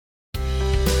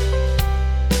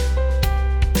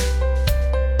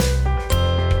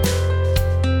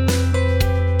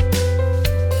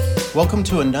Welcome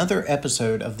to another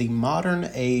episode of the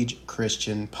Modern Age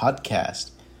Christian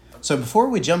Podcast. So before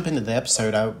we jump into the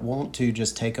episode, I want to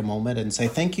just take a moment and say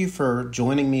thank you for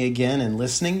joining me again and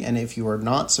listening. And if you are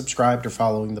not subscribed or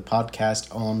following the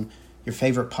podcast on your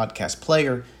favorite podcast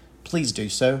player, please do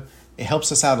so. It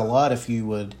helps us out a lot if you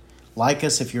would like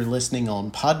us if you're listening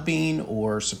on Podbean,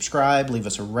 or subscribe, leave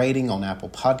us a rating on Apple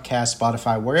Podcasts,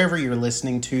 Spotify, wherever you're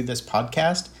listening to this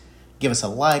podcast. Give us a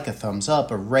like, a thumbs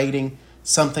up, a rating,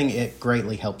 something. It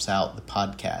greatly helps out the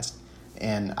podcast,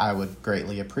 and I would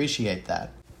greatly appreciate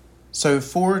that. So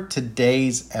for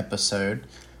today's episode,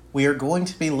 we are going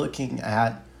to be looking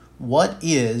at what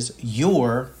is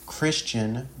your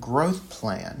Christian growth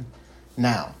plan.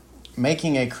 Now,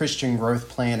 making a Christian growth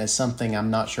plan is something I'm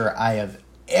not sure I have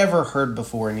ever heard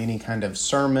before in any kind of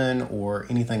sermon or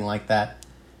anything like that.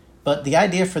 But the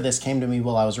idea for this came to me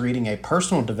while I was reading a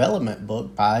personal development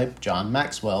book by John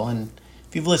Maxwell. And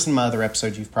if you've listened to my other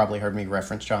episodes, you've probably heard me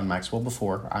reference John Maxwell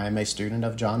before. I am a student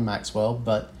of John Maxwell,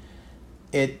 but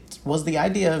it was the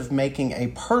idea of making a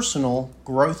personal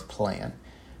growth plan.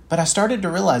 But I started to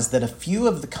realize that a few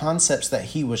of the concepts that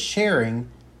he was sharing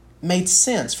made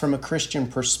sense from a Christian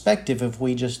perspective if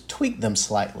we just tweaked them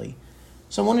slightly.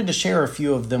 So I wanted to share a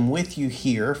few of them with you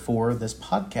here for this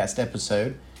podcast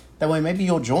episode. That way maybe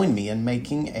you'll join me in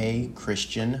making a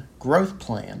Christian growth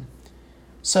plan.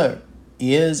 So,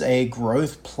 is a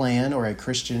growth plan or a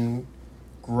Christian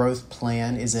growth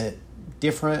plan, is it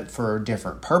different for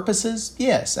different purposes?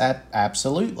 Yes,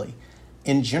 absolutely.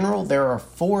 In general, there are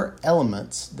 4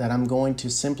 elements that I'm going to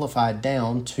simplify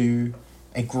down to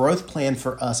a growth plan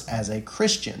for us as a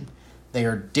Christian. They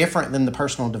are different than the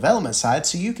personal development side,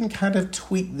 so you can kind of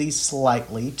tweak these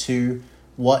slightly to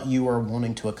what you are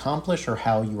wanting to accomplish or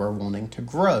how you are wanting to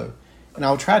grow. And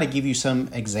I'll try to give you some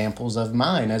examples of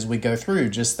mine as we go through,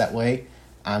 just that way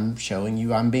I'm showing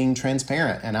you I'm being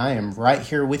transparent and I am right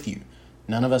here with you.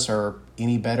 None of us are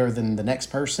any better than the next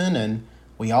person, and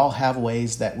we all have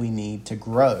ways that we need to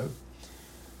grow.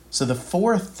 So the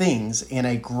 4 things in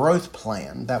a growth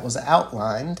plan that was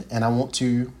outlined, and I want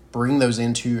to bring those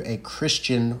into a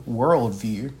Christian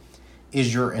worldview,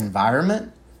 is your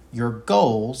environment, your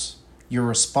goals, your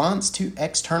response to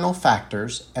external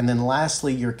factors, and then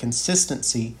lastly, your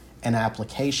consistency and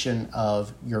application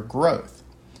of your growth.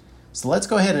 So let's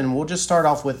go ahead and we'll just start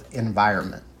off with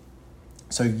environment.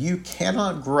 So you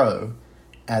cannot grow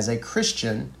as a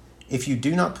Christian if you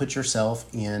do not put yourself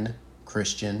in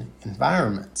Christian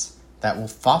environments that will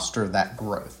foster that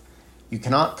growth. You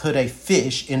cannot put a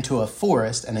fish into a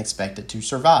forest and expect it to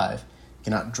survive.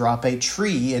 You cannot drop a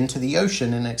tree into the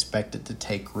ocean and expect it to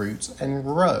take roots and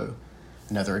grow.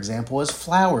 Another example is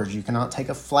flowers. You cannot take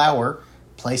a flower,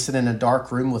 place it in a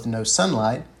dark room with no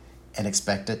sunlight, and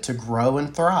expect it to grow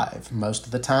and thrive. Most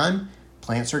of the time,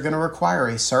 plants are going to require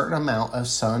a certain amount of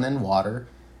sun and water.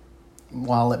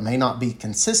 While it may not be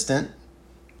consistent,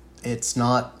 it's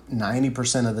not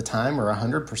 90% of the time or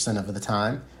 100% of the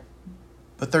time,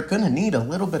 but they're going to need a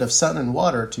little bit of sun and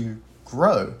water to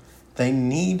grow. They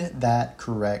need that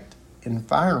correct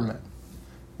environment.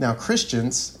 Now,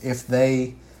 Christians, if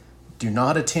they do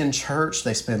not attend church,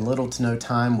 they spend little to no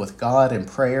time with God in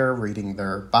prayer, reading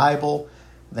their Bible,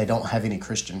 they don't have any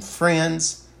Christian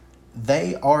friends,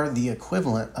 they are the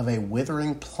equivalent of a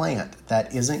withering plant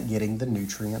that isn't getting the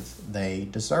nutrients they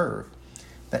deserve.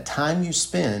 That time you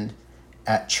spend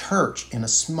at church in a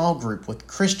small group with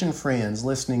Christian friends,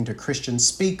 listening to Christian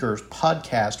speakers,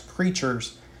 podcast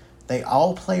preachers, they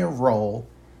all play a role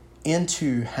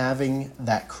into having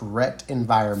that correct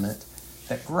environment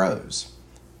that grows.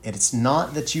 It's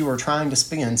not that you are trying to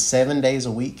spend 7 days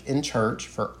a week in church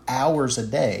for hours a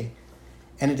day,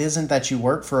 and it isn't that you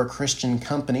work for a Christian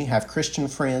company, have Christian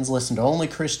friends, listen to only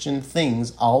Christian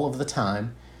things all of the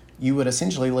time. You would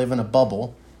essentially live in a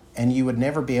bubble, and you would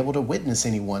never be able to witness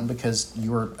anyone because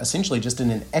you are essentially just in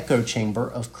an echo chamber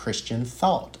of Christian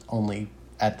thought only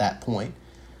at that point.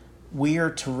 We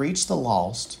are to reach the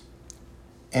lost,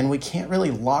 and we can't really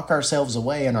lock ourselves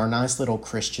away in our nice little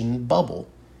Christian bubble.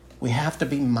 We have to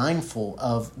be mindful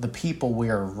of the people we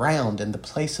are around and the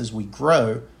places we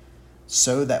grow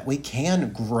so that we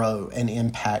can grow and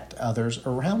impact others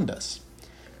around us.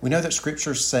 We know that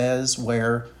Scripture says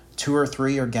where 2 or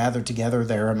 3 are gathered together,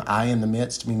 there am I in the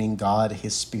midst, meaning God,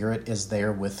 His Spirit is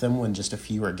there with them when just a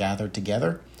few are gathered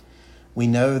together. We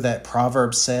know that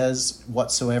Proverbs says,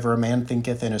 whatsoever a man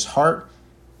thinketh in his heart,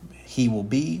 he will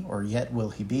be, or yet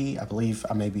will he be. I believe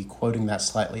I may be quoting that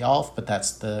slightly off, but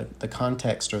that's the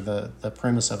context or the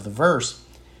premise of the verse,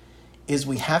 is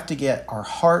we have to get our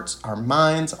hearts, our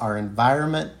minds, our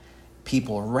environment,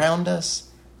 people around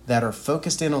us that are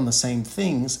focused in on the same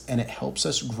things, and it helps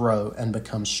us grow and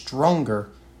become stronger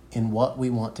in what we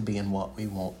want to be and what we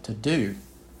want to do.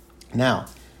 Now,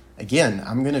 again,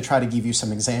 I'm going to try to give you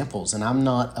some examples, and I'm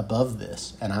not above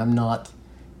this, and I'm not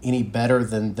any better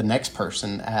than the next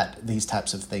person at these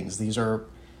types of things. These are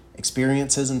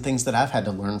experiences and things that I've had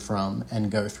to learn from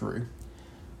and go through.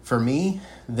 For me,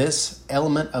 this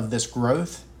element of this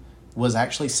growth was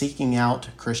actually seeking out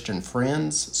Christian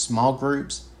friends, small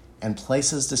groups, and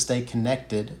places to stay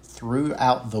connected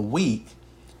throughout the week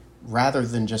rather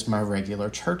than just my regular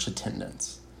church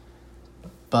attendance.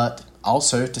 But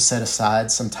also to set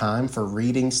aside some time for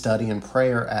reading, study, and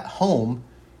prayer at home,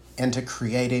 and to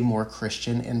create a more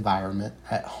Christian environment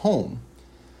at home.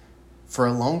 For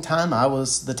a long time, I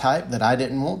was the type that I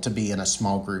didn't want to be in a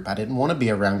small group. I didn't want to be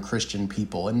around Christian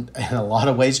people. And in a lot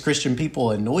of ways, Christian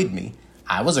people annoyed me.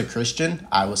 I was a Christian.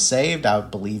 I was saved. I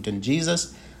believed in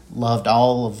Jesus, loved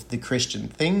all of the Christian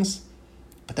things.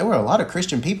 But there were a lot of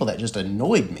Christian people that just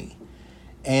annoyed me.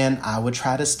 And I would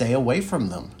try to stay away from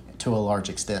them to a large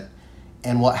extent.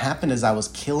 And what happened is I was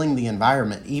killing the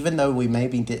environment, even though we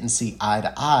maybe didn't see eye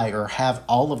to eye or have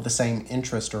all of the same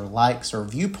interest or likes or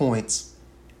viewpoints.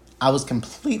 I was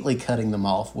completely cutting them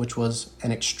off, which was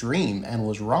an extreme and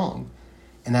was wrong.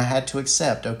 And I had to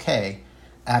accept, okay,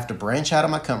 I have to branch out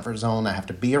of my comfort zone. I have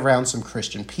to be around some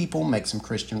Christian people, make some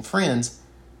Christian friends,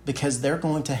 because they're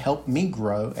going to help me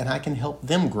grow and I can help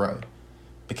them grow.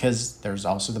 Because there's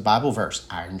also the Bible verse,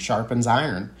 iron sharpens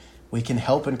iron. We can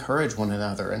help encourage one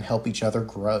another and help each other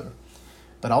grow.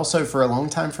 But also for a long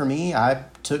time for me, I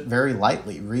took very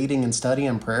lightly reading and study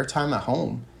and prayer time at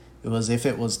home. It was if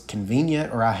it was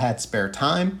convenient or I had spare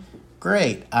time,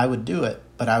 great, I would do it.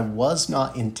 But I was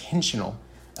not intentional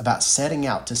about setting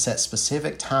out to set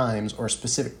specific times or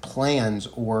specific plans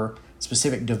or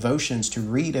specific devotions to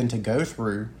read and to go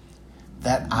through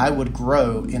that I would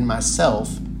grow in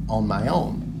myself on my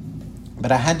own.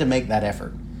 But I had to make that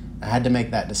effort. I had to make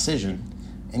that decision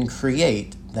and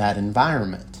create that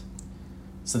environment.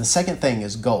 So the second thing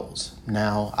is goals.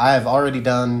 Now, I have already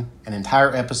done an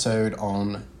entire episode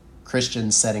on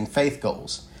Christians setting faith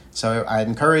goals. So I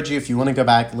encourage you, if you want to go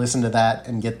back, listen to that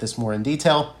and get this more in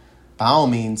detail, by all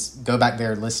means, go back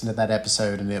there and listen to that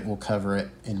episode and it will cover it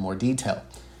in more detail.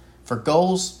 For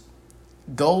goals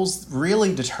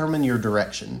really determine your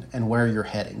direction and where you're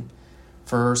heading.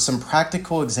 For some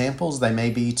practical examples, they may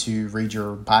be to read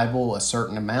your Bible a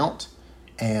certain amount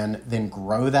and then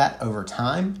grow that over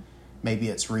time. Maybe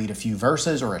it's read a few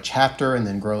verses or a chapter and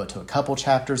then grow it to a couple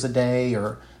chapters a day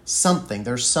or something.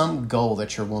 There's some goal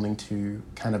that you're wanting to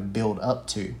kind of build up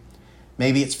to.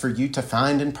 Maybe it's for you to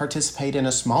find and participate in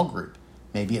a small group.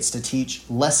 Maybe it's to teach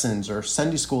lessons or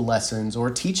Sunday school lessons or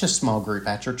teach a small group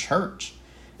at your church.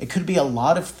 It could be a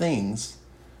lot of things,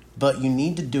 but you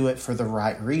need to do it for the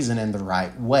right reason and the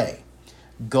right way.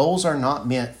 Goals are not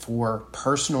meant for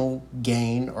personal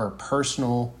gain or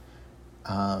personal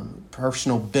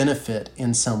benefit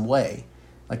in some way.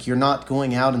 Like you're not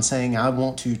going out and saying, I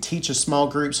want to teach a small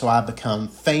group so I become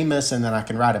famous and then I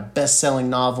can write a best-selling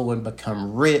novel and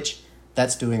become rich.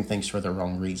 That's doing things for the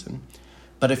wrong reason.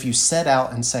 But if you set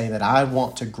out and say that I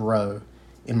want to grow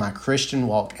in my Christian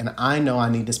walk and I know I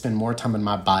need to spend more time in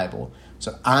my Bible,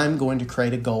 so I'm going to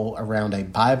create a goal around a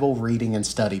Bible reading and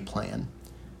study plan.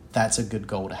 That's a good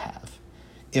goal to have.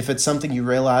 If it's something you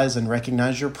realize and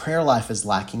recognize your prayer life is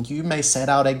lacking, you may set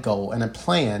out a goal and a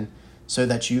plan so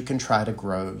that you can try to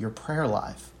grow your prayer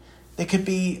life. There could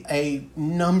be a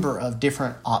number of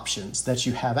different options that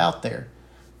you have out there,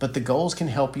 but the goals can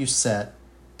help you set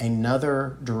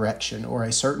another direction or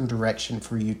a certain direction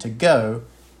for you to go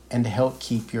and to help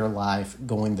keep your life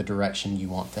going the direction you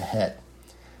want to head.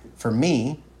 For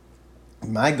me,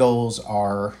 my goals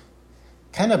are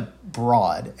kind of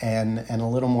broad and a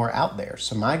little more out there.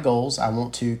 So my goals, I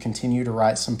want to continue to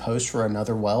write some posts for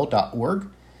anotherwell.org.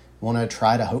 I want to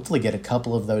try to hopefully get a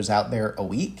couple of those out there a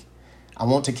week. I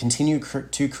want to continue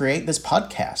to create this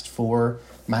podcast for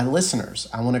my listeners.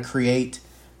 I want to create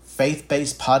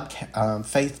faith-based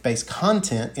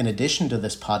content in addition to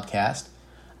this podcast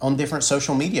on different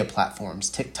social media platforms,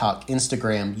 TikTok,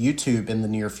 Instagram, YouTube in the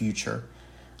near future.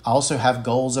 I also have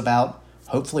goals about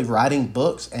hopefully writing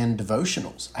books and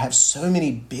devotionals. I have so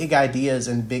many big ideas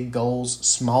and big goals,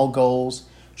 small goals,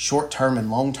 short-term and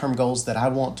long-term goals that I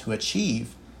want to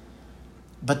achieve,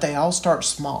 but they all start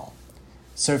small.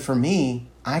 So for me,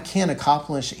 I can't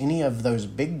accomplish any of those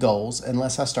big goals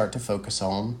unless I start to focus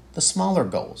on the smaller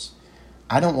goals.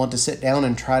 I don't want to sit down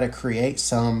and try to create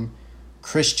some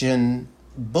Christian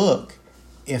book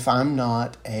if I'm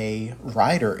not a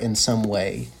writer in some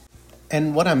way.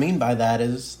 And what I mean by that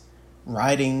is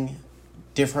writing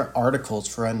different articles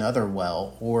for Another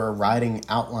Well, or writing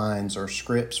outlines or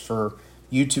scripts for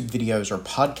YouTube videos or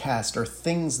podcasts, or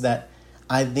things that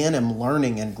I then am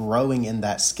learning and growing in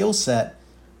that skill set.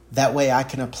 That way I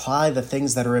can apply the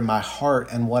things that are in my heart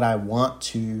and what I want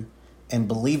to and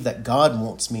believe that God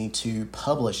wants me to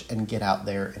publish and get out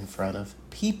there in front of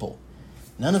people.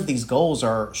 None of these goals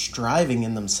are striving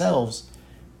in themselves,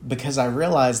 because I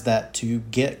realize that to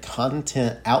get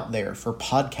content out there for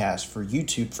podcasts, for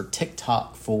YouTube, for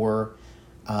TikTok, for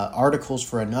articles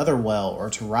for Another Well, or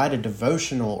to write a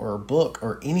devotional or a book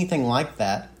or anything like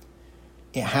that,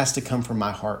 it has to come from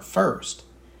my heart first.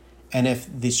 And if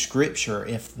the scripture,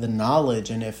 if the knowledge,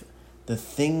 and if the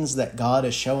things that God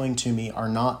is showing to me are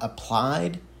not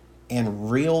applied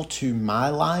and real to my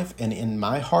life and in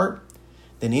my heart,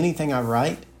 then anything I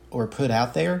write or put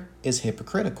out there is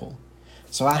hypocritical.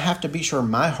 So I have to be sure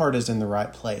my heart is in the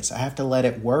right place. I have to let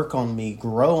it work on me,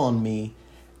 grow on me.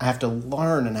 I have to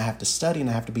learn, and I have to study, and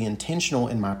I have to be intentional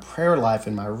in my prayer life,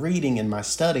 in my reading, in my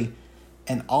study,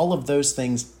 and all of those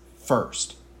things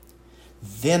first.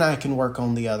 Then I can work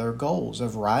on the other goals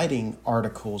of writing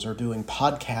articles or doing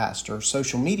podcasts or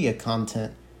social media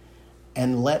content,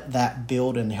 and let that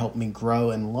build and help me grow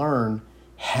and learn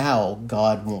how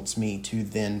God wants me to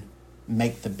then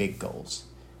make the big goals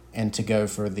and to go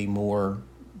for the more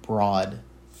broad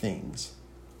things.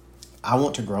 I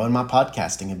want to grow in my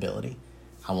podcasting ability.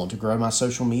 I want to grow my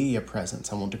social media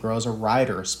presence. I want to grow as a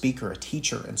writer, a speaker, a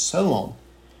teacher, and so on.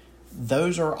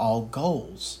 Those are all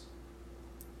goals.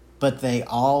 But they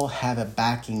all have a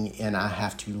backing, and I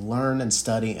have to learn and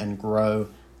study and grow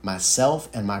myself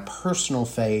and my personal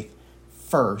faith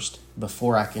first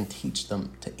before I can teach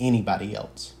them to anybody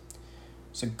else.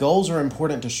 So goals are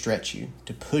important to stretch you,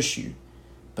 to push you,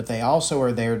 but they also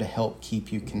are there to help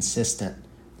keep you consistent,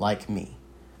 like me.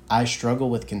 I struggle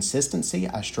with consistency.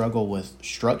 I struggle with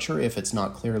structure if it's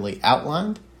not clearly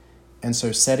outlined. And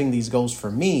so setting these goals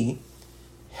for me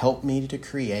help me to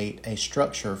create a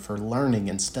structure for learning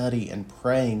and study and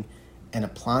praying and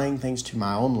applying things to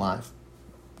my own life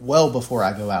well before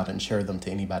I go out and share them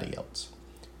to anybody else.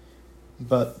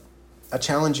 But I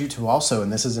challenge you to also,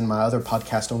 and this is in my other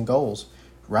podcast on goals,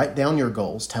 write down your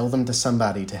goals, tell them to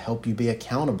somebody to help you be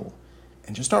accountable,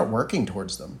 and just start working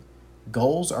towards them.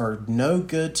 Goals are no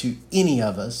good to any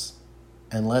of us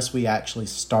unless we actually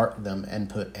start them and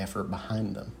put effort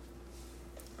behind them.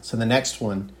 So the next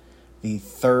one, the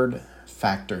third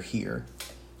factor here,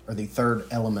 or the third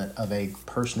element of a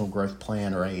personal growth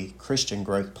plan or a Christian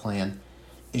growth plan,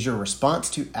 is your response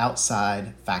to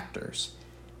outside factors.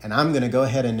 And I'm going to go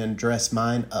ahead and address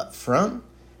mine up front.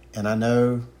 And I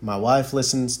know my wife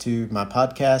listens to my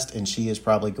podcast, and she is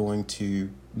probably going to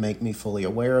make me fully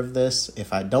aware of this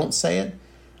if I don't say it.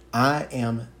 I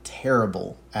am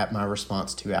terrible at my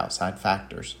response to outside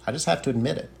factors. I just have to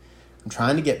admit it. I'm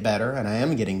trying to get better, and I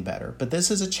am getting better, but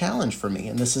this is a challenge for me,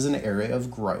 and this is an area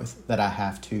of growth that I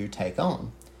have to take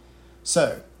on.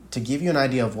 So, to give you an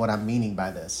idea of what I'm meaning by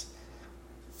this,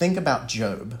 think about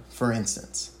Job, for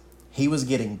instance. He was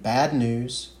getting bad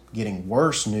news, getting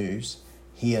worse news.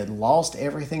 He had lost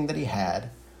everything that he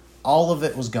had. All of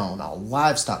it was gone. All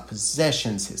livestock,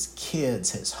 possessions, his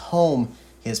kids, his home,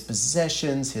 his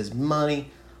possessions, his money,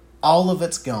 all of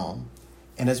it's gone.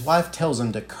 And his wife tells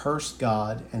him to curse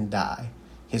God and die.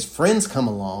 His friends come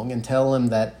along and tell him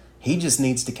that he just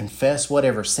needs to confess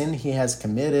whatever sin he has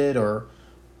committed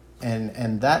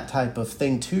and that type of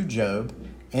thing to Job.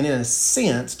 And in a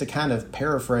sense, to kind of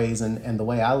paraphrase and the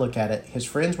way I look at it, his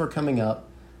friends were coming up,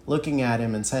 looking at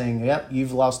him and saying, yep,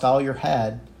 you've lost all you've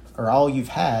had.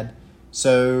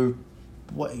 So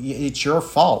it's your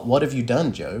fault. What have you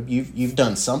done, Job? You've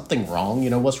done something wrong.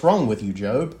 What's wrong with you,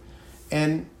 Job?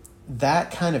 And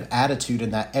that kind of attitude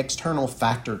and that external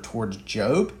factor towards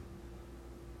Job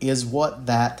is what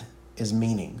that is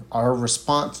meaning. Our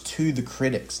response to the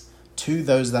critics, to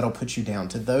those that'll put you down,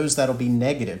 to those that'll be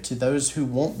negative, to those who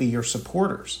won't be your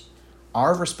supporters.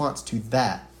 Our response to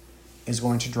that is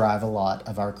going to drive a lot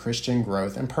of our Christian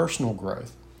growth and personal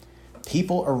growth.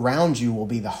 People around you will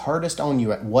be the hardest on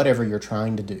you at whatever you're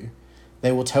trying to do.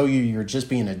 They will tell you you're just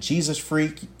being a Jesus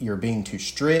freak, you're being too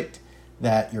strict,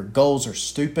 that your goals are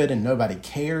stupid and nobody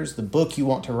cares. The book you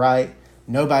want to write,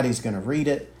 nobody's going to read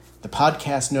it. The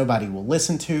podcast nobody will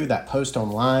listen to. That post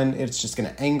online, it's just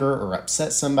going to anger or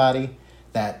upset somebody.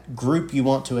 That group you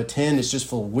want to attend is just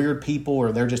full of weird people,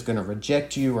 or they're just going to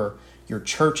reject you, or your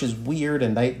church is weird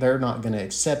and they're not going to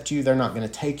accept you. They're not going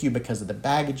to take you because of the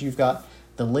baggage you've got.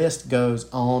 The list goes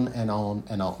on and on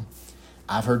and on.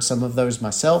 I've heard some of those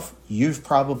myself. You've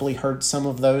probably heard some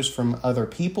of those from other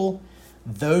people.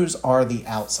 Those are the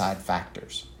outside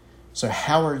factors. So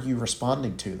how are you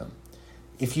responding to them?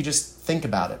 If you just think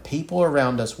about it, people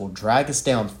around us will drag us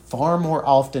down far more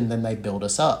often than they build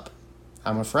us up.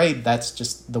 I'm afraid that's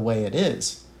just the way it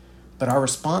is. But our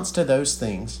response to those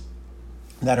things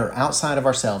that are outside of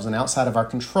ourselves and outside of our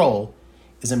control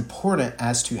is important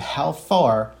as to how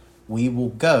far we will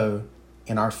go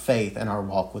in our faith and our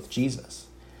walk with Jesus.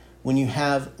 When you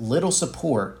have little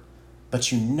support,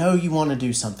 but you know you want to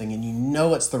do something and you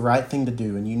know it's the right thing to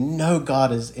do and you know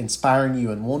God is inspiring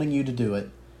you and wanting you to do it,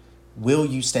 will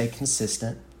you stay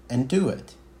consistent and do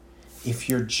it? If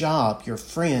your job, your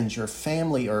friends, your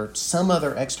family, or some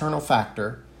other external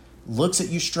factor looks at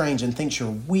you strange and thinks you're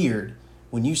weird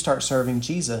when you start serving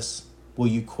Jesus, will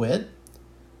you quit?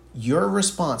 Your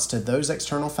response to those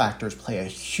external factors play a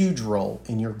huge role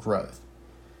in your growth.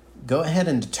 Go ahead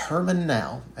and determine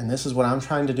now, and this is what I'm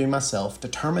trying to do myself,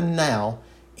 determine now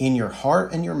in your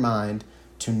heart and your mind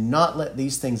to not let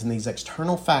these things and these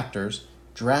external factors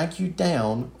drag you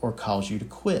down or cause you to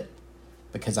quit.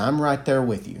 Because I'm right there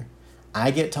with you. I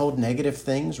get told negative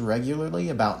things regularly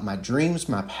about my dreams,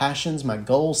 my passions, my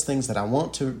goals, things that I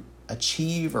want to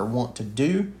achieve or want to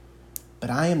do. But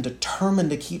I am determined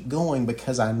to keep going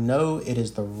because I know it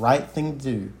is the right thing to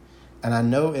do. And I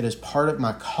know it is part of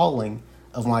my calling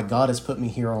of why God has put me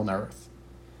here on earth.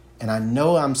 And I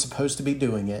know I'm supposed to be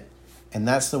doing it. And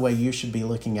that's the way you should be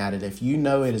looking at it. If you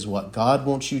know it is what God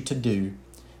wants you to do,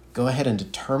 go ahead and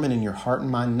determine in your heart and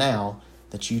mind now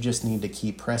that you just need to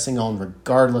keep pressing on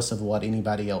regardless of what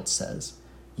anybody else says.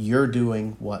 You're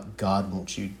doing what God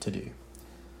wants you to do.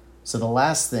 So the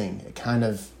last thing, it kind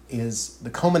of is the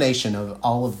culmination of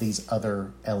all of these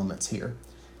other elements here.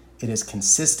 It is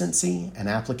consistency and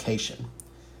application.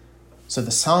 So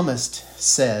the psalmist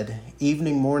said,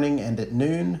 evening, morning, and at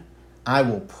noon, I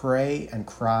will pray and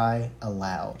cry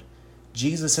aloud.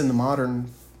 Jesus in the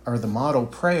model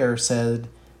prayer said,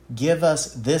 give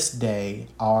us this day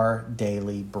our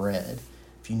daily bread.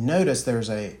 If you notice, there's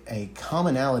a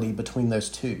commonality between those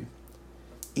two.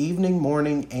 Evening,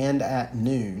 morning, and at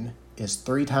noon is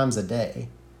 3 times a day.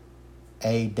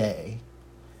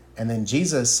 And then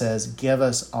Jesus says, give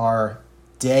us our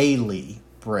daily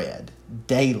bread.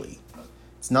 Daily.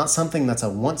 It's not something that's a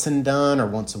once and done or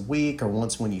once a week or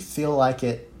once when you feel like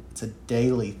it. It's a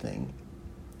daily thing.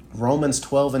 Romans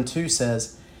 12:2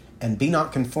 says, and be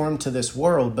not conformed to this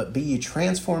world, but be ye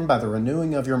transformed by the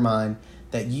renewing of your mind,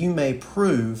 that you may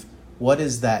prove what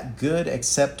is that good,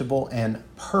 acceptable, and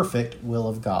perfect will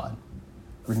of God.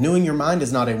 Renewing your mind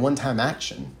is not a one-time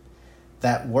action.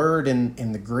 That word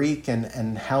in the Greek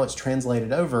and how it's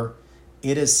translated over,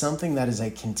 it is something that is a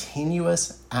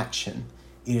continuous action.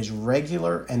 It is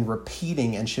regular and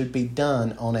repeating and should be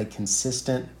done on a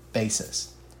consistent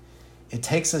basis. It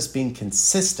takes us being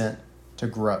consistent to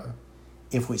grow.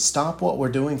 If we stop what we're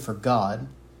doing for God,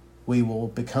 we will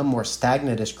become more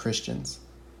stagnant as Christians.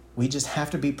 We just have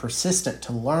to be persistent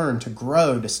to learn, to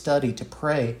grow, to study, to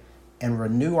pray, and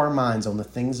renew our minds on the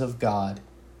things of God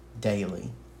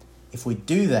daily. If we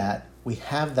do that, we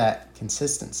have that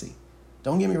consistency.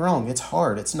 Don't get me wrong, it's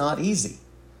hard, it's not easy.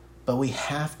 But we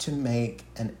have to make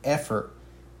an effort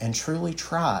and truly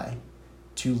try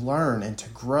to learn and to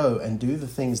grow and do the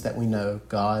things that we know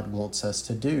God wants us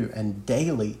to do and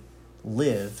daily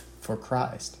live for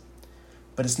Christ.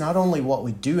 But it's not only what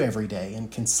we do every day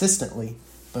and consistently,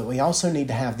 but we also need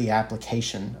to have the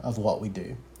application of what we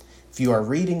do. If you are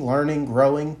reading, learning,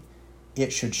 growing,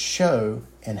 it should show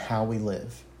in how we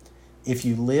live. If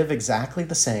you live exactly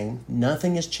the same,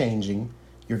 nothing is changing,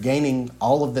 you're gaining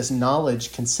all of this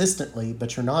knowledge consistently,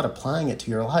 but you're not applying it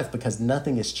to your life because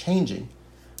nothing is changing.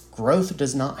 Growth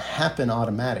does not happen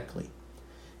automatically.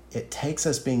 It takes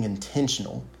us being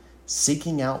intentional,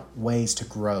 seeking out ways to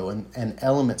grow and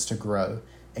elements to grow,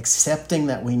 accepting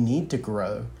that we need to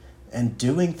grow, and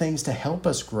doing things to help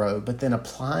us grow, but then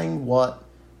applying what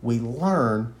we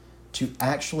learn to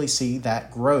actually see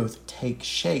that growth take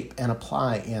shape and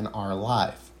apply in our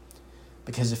life.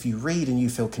 Because if you read and you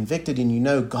feel convicted and you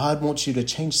know God wants you to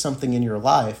change something in your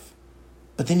life,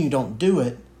 but then you don't do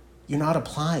it, you're not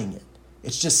applying it.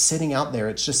 It's just sitting out there.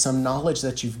 It's just some knowledge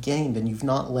that you've gained and you've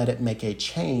not let it make a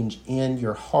change in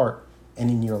your heart and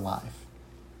in your life.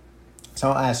 So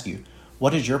I'll ask you,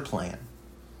 what is your plan?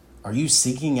 Are you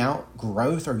seeking out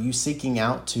growth? Are you seeking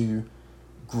out to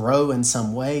grow in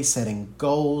some way, setting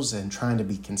goals and trying to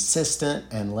be consistent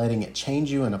and letting it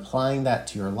change you and applying that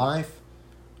to your life?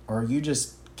 Or are you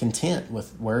just content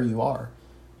with where you are?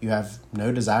 You have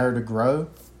no desire to grow.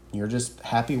 You're just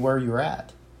happy where you're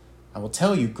at. I will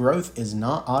tell you, growth is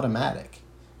not automatic.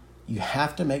 You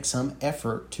have to make some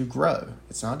effort to grow.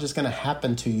 It's not just going to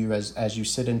happen to you as you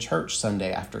sit in church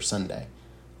Sunday after Sunday.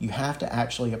 You have to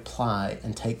actually apply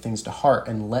and take things to heart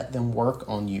and let them work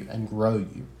on you and grow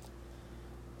you.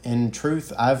 In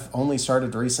truth, I've only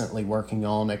started recently working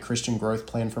on a Christian growth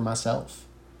plan for myself.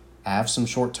 I have some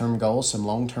short-term goals, some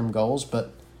long-term goals,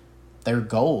 but they're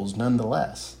goals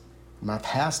nonetheless. In my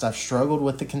past, I've struggled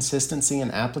with the consistency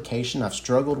and application. I've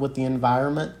struggled with the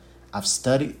environment. I've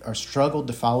struggled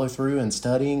to follow through in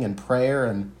studying and prayer,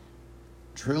 and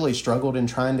truly struggled in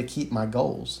trying to keep my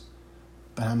goals.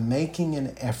 But I'm making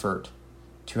an effort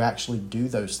to actually do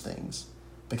those things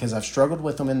because I've struggled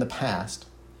with them in the past,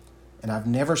 and I've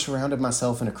never surrounded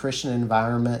myself in a Christian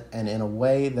environment and in a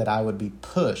way that I would be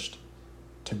pushed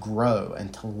to grow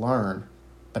and to learn,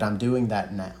 but I'm doing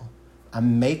that now.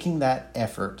 I'm making that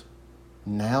effort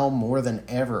now more than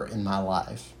ever in my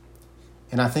life.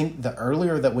 And I think the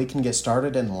earlier that we can get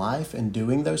started in life and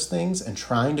doing those things and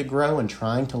trying to grow and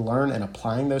trying to learn and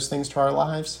applying those things to our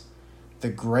lives, the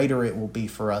greater it will be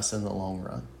for us in the long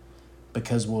run.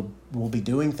 Because we'll be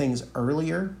doing things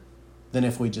earlier than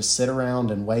if we just sit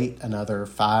around and wait another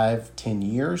 5-10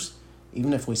 years,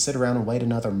 even if we sit around and wait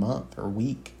another month or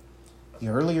week. The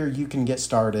earlier you can get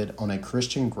started on a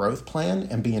Christian growth plan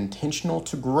and be intentional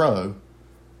to grow,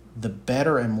 the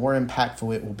better and more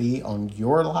impactful it will be on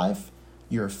your life,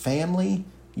 your family,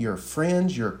 your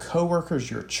friends, your coworkers,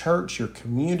 your church, your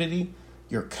community,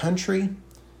 your country.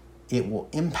 It will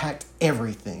impact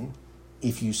everything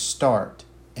if you start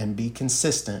and be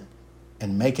consistent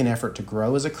and make an effort to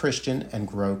grow as a Christian and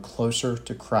grow closer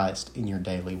to Christ in your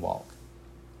daily walk.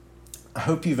 I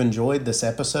hope you've enjoyed this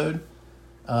episode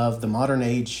of the Modern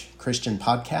Age Christian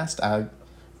Podcast. I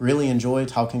really enjoy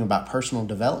talking about personal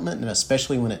development, and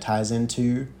especially when it ties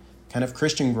into kind of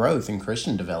Christian growth and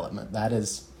Christian development. That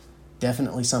is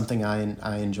definitely something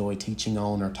I enjoy teaching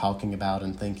on or talking about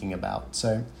and thinking about.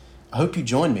 So I hope you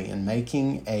join me in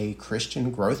making a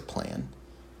Christian growth plan.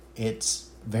 It's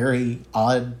a very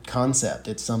odd concept.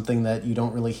 It's something that you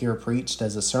don't really hear preached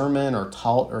as a sermon or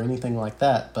taught or anything like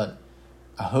that, but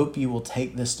I hope you will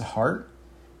take this to heart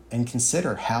and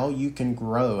consider how you can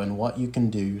grow and what you can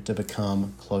do to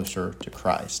become closer to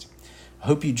Christ. I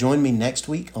hope you join me next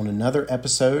week on another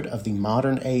episode of the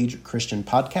Modern Age Christian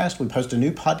Podcast. We post a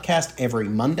new podcast every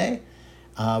Monday,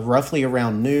 roughly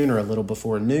around noon or a little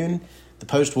before noon. The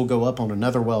post will go up on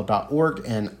anotherwell.org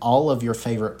and all of your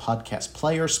favorite podcast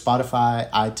players, Spotify,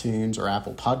 iTunes, or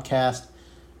Apple Podcast,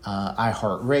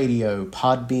 iHeartRadio,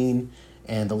 Podbean,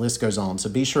 and the list goes on. So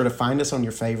be sure to find us on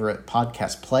your favorite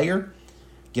podcast player.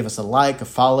 Give us a like, a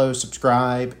follow,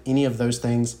 subscribe, any of those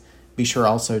things. Be sure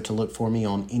also to look for me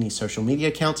on any social media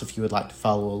accounts if you would like to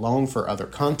follow along for other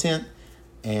content.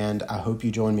 And I hope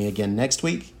you join me again next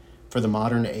week for the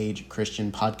Modern Age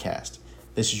Christian Podcast.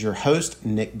 This is your host,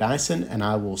 Nick Dyson, and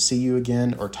I will see you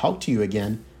again or talk to you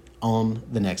again on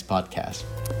the next podcast.